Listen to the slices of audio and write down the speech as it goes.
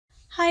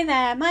Hi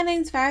there, my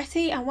name's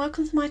Verity and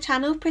welcome to my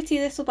channel Pretty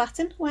Little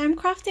Button, where I'm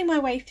crafting my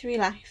way through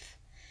life.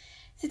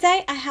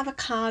 Today I have a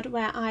card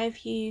where I've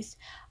used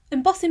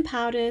embossing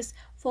powders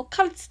for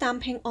coloured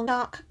stamping on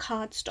dark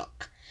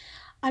cardstock.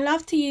 I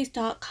love to use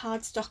dark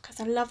cardstock because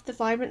I love the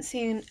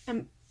vibrancy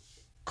and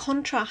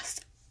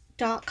contrast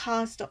dark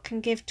cardstock can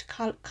give to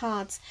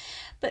cards,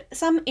 but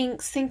some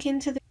inks sink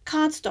into the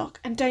cardstock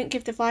and don't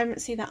give the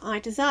vibrancy that I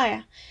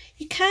desire.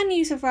 You can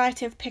use a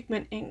variety of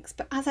pigment inks,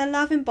 but as I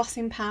love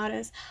embossing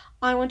powders,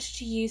 I wanted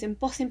to use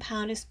embossing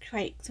powders to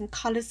create some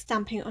coloured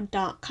stamping on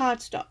dark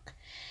cardstock.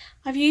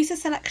 I've used a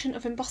selection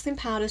of embossing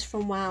powders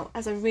from Wow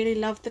as I really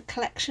love the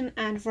collection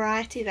and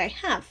variety they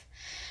have.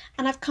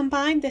 And I've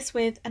combined this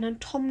with an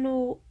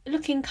autumnal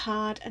looking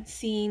card and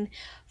scene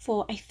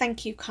for a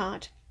thank you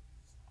card.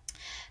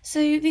 So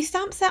the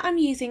stamp set I'm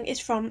using is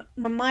from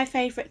my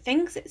favourite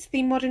things. It's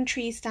the Modern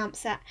Trees stamp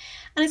set,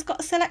 and it's got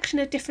a selection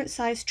of different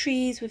sized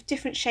trees with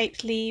different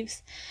shaped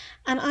leaves,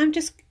 and I'm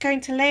just going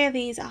to layer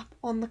these up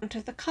on the front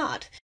of the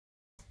card.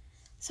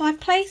 So I've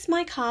placed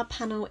my card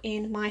panel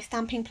in my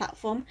stamping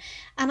platform,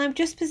 and I'm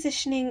just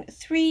positioning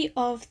 3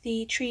 of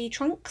the tree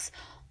trunks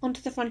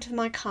onto the front of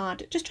my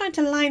card, just trying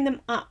to line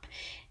them up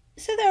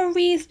so they're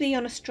reasonably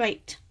on a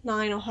straight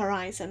line or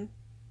horizon.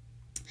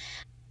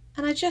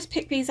 And I just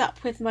pick these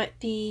up with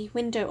the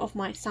window of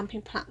my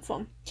stamping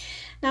platform.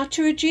 Now,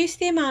 to reduce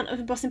the amount of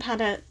embossing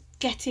powder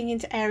getting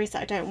into areas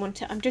that I don't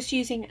want it, I'm just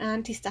using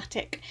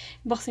anti-static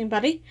embossing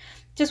buddy,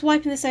 just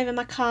wiping this over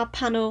my card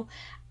panel,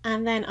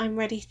 and then I'm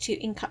ready to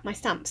ink up my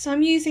stamp. So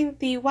I'm using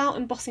the Wow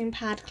Embossing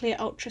Pad Clear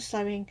Ultra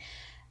Sewing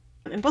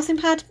embossing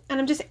pad, and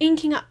I'm just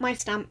inking up my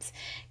stamps,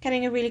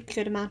 getting a really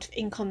good amount of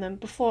ink on them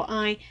before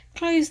I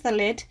close the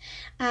lid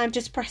and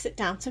just press it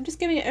down. So I'm just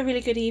giving it a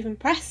really good even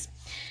press.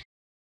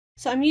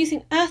 So I'm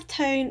using Earth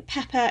Tone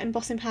Pepper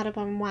Embossing Powder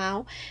by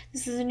Wow.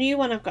 This is a new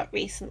one I've got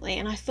recently,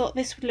 and I thought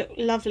this would look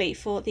lovely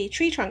for the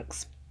tree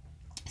trunks,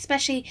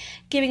 especially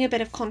giving a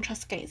bit of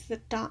contrast against the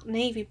dark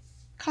navy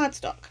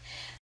cardstock.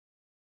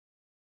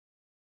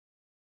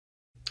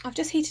 I've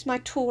just heated my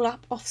tool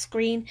up off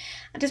screen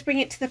and just bring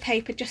it to the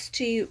paper just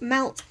to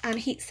melt and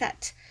heat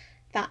set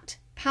that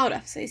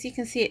powder. So as you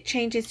can see, it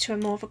changes to a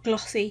more of a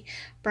glossy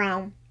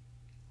brown.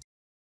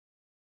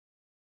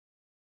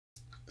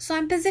 So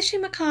I'm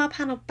positioning my card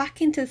panel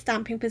back into the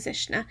stamping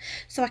positioner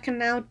so I can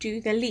now do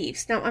the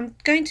leaves. Now I'm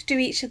going to do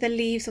each of the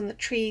leaves on the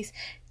trees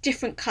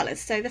different colours.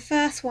 So the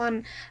first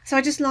one, so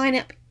I just line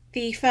up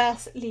the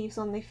first leaves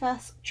on the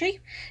first tree,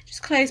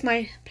 just close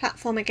my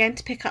platform again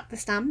to pick up the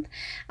stamp,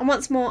 and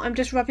once more I'm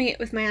just rubbing it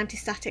with my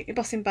anti-static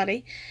embossing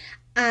buddy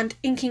and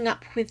inking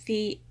up with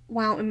the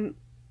Wow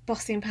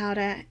embossing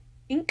powder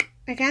ink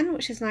again,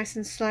 which is nice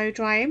and slow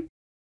drying.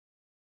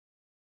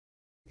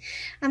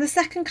 And the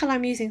second colour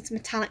I'm using is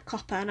metallic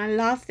copper, and I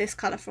love this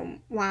colour from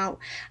Wow.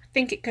 I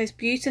think it goes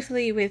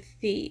beautifully with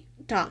the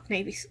dark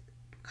navy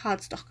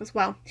cardstock as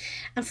well.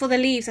 And for the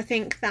leaves, I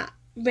think that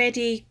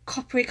reddy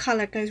coppery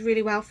colour goes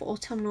really well for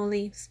autumnal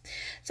leaves.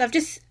 So I've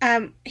just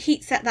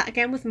heat set that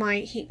again with my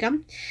heat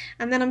gun,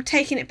 and then I'm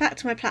taking it back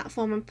to my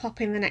platform and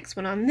popping the next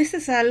one on. This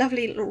is a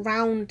lovely little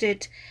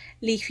rounded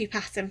leafy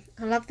pattern.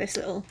 I love this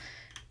little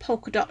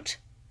polka dot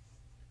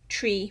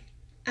tree.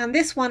 And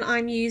this one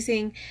I'm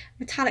using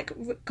metallic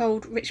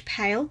gold rich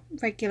pale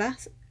regular,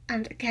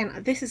 and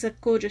again this is a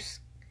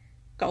gorgeous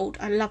gold.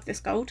 I love this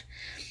gold,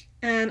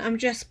 and I'm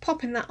just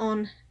popping that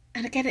on,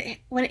 and again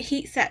when it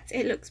heat sets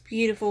it looks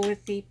beautiful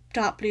with the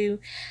dark blue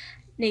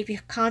navy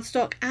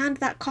cardstock and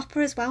that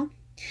copper as well.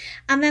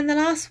 And then the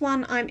last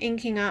one I'm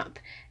inking up,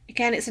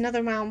 again it's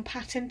another round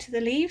pattern to the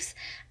leaves,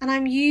 and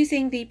I'm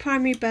using the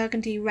primary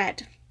burgundy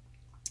red,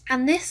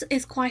 and this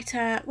is quite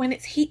a, when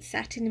it's heat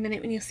set in a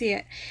minute when you'll see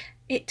it,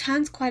 it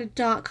turns quite a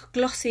dark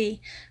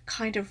glossy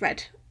kind of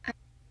red.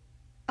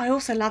 I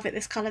also love it,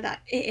 this colour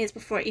that it is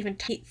before it even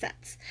heat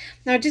sets.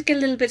 Now I did get a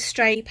little bit of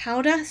stray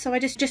powder, so I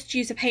just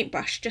use a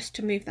paintbrush just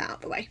to move that out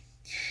of the way.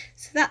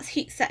 So that's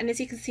heat set, and as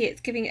you can see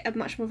it's giving it a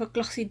much more of a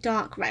glossy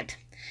dark red.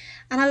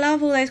 And I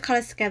love all those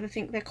colours together. I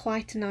think they're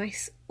quite a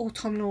nice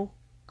autumnal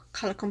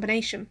colour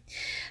combination.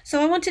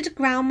 So I wanted to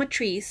ground my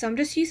trees, so I'm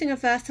just using a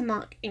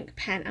Versamark ink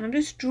pen, and I'm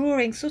just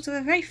drawing sort of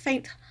a very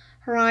faint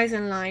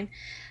horizon line.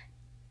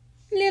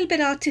 A little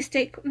bit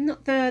artistic,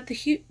 not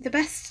the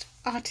best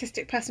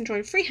artistic person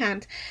drawing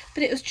freehand,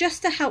 but it was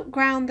just to help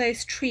ground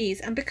those trees.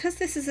 And because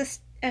this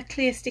is a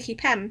clear sticky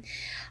pen,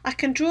 I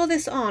can draw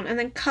this on and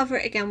then cover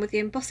it again with the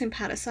embossing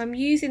powder. So I'm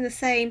using the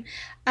same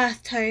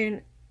Earth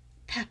Tone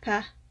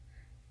Pepper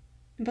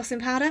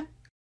embossing powder,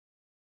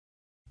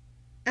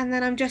 and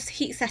then I'm just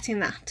heat setting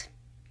that.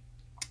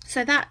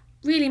 So that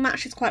really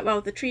matches quite well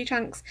with the tree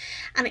trunks,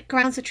 and it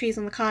grounds the trees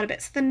on the card a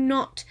bit so they're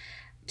not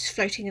just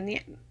floating in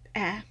the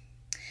air.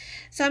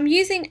 So I'm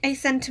using a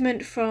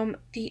sentiment from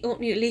the Alt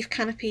New Leaf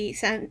Canopy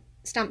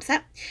stamp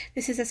set.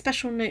 This is a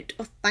special note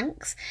of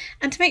thanks,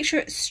 and to make sure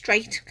it's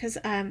straight, because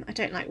I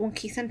don't like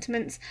wonky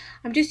sentiments,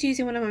 I'm just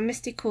using one of my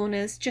misty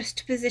corners just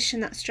to position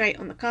that straight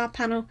on the card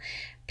panel,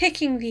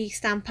 picking the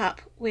stamp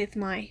up with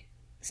my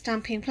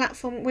stamping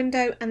platform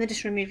window, and then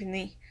just removing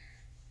the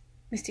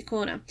misty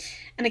corner.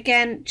 And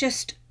again,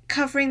 just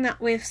covering that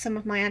with some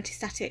of my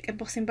anti-static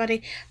embossing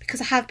buddy,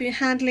 because I have been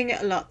handling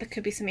it a lot. There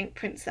could be some ink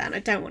prints there and I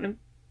don't want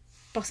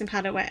embossing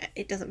powder where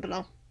it doesn't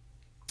belong.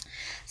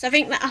 So I've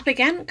inked that up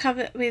again,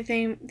 cover it with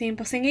the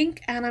embossing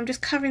ink, and I'm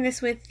just covering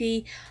this with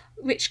the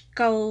rich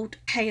gold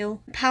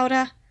pale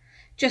powder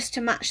just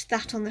to match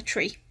that on the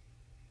tree.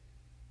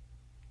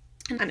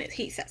 And it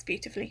heat sets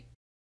beautifully.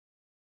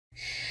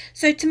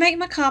 So to make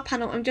my card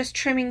panel, I'm just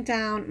trimming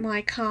down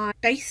my card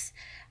base,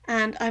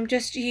 and I'm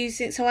just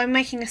using, so I'm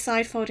making a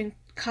side folding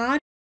card.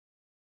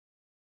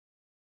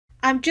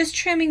 I'm just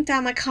trimming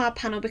down my card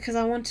panel because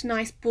I want a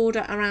nice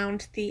border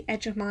around the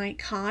edge of my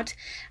card,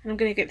 and I'm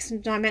going to give it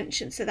some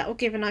dimension, so that will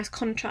give a nice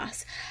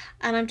contrast.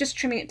 And I'm just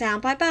trimming it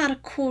down by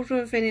about 1/4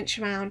 of an inch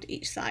around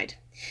each side.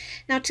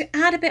 Now, to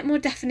add a bit more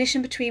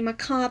definition between my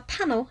card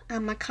panel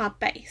and my card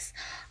base,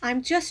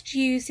 I'm just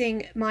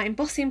using my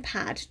embossing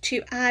pad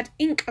to add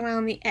ink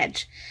around the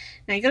edge.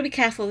 Now you've got to be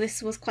careful,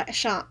 this was quite a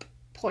sharp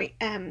point,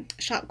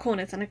 sharp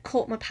corners, and I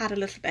caught my pad a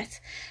little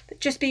bit, but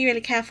just be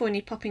really careful when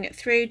you're popping it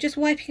through, just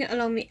wiping it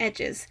along the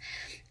edges.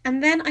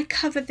 And then I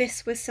cover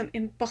this with some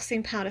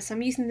embossing powder, so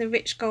I'm using the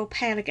rich gold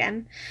pale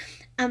again,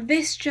 and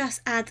this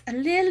just adds a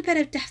little bit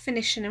of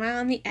definition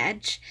around the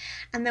edge,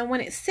 and then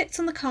when it sits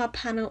on the card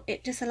panel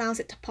it just allows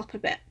it to pop a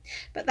bit.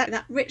 But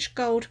that rich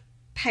gold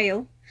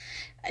pale,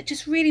 it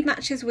just really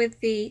matches with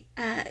the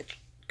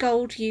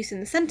gold used in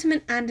the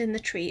sentiment and in the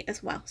tree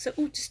as well, so it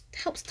all just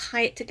helps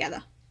tie it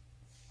together.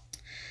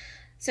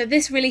 So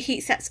this really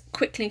heat sets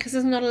quickly because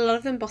there's not a lot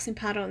of embossing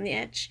powder on the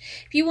edge.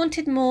 If you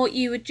wanted more,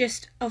 you would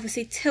just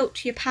obviously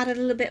tilt your pad a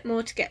little bit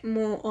more to get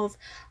more of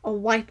a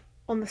wipe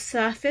on the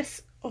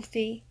surface of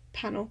the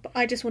panel, but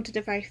I just wanted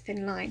a very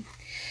thin line.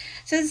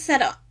 So as I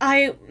said,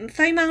 I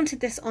foam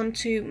mounted this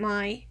onto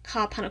my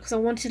card panel because I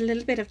wanted a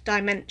little bit of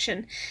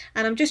dimension,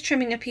 and I'm just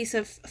trimming a piece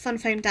of fun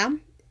foam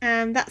down,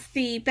 and that's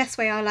the best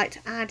way I like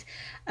to add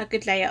a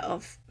good layer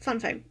of fun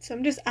foam. So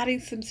I'm just adding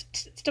some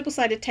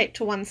double-sided tape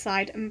to one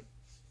side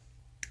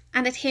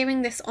and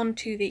adhering this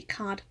onto the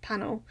card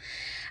panel.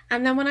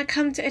 And then when I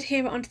come to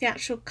adhere it onto the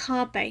actual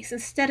card base,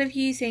 instead of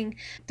using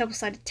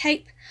double-sided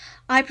tape,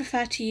 I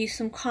prefer to use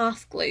some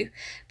craft glue,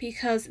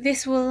 because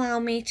this will allow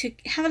me to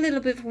have a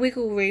little bit of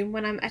wiggle room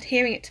when I'm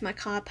adhering it to my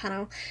card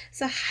panel.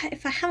 So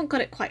if I haven't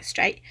got it quite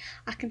straight,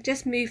 I can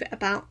just move it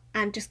about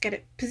and just get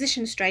it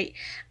positioned straight,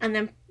 and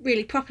then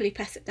really properly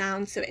press it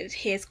down so it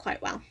adheres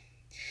quite well.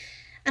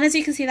 And as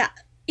you can see, that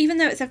even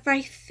though it's a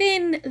very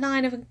thin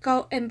line of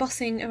gold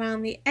embossing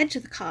around the edge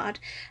of the card,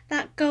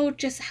 that gold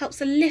just helps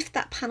to lift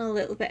that panel a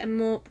little bit and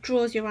more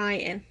draws your eye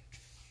in.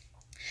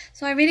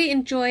 So I really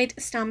enjoyed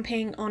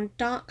stamping on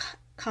dark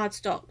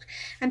cardstock,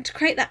 and to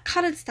create that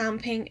coloured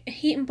stamping,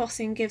 heat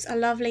embossing gives a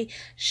lovely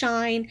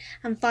shine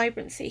and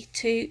vibrancy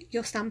to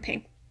your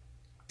stamping.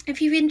 If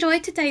you've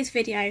enjoyed today's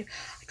video,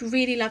 I'd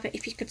really love it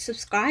if you could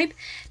subscribe.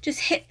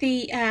 Just hit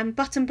the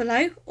button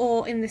below,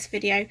 or in this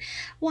video,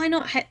 why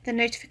not hit the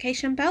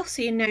notification bell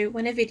so you know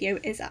when a video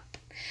is up.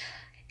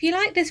 If you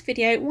like this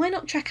video, why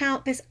not check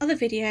out this other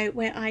video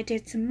where I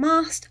did some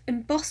masked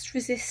embossed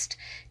resist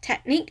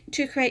technique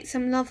to create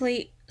some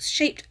lovely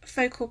shaped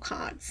focal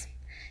cards.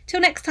 Till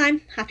next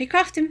time, happy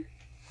crafting!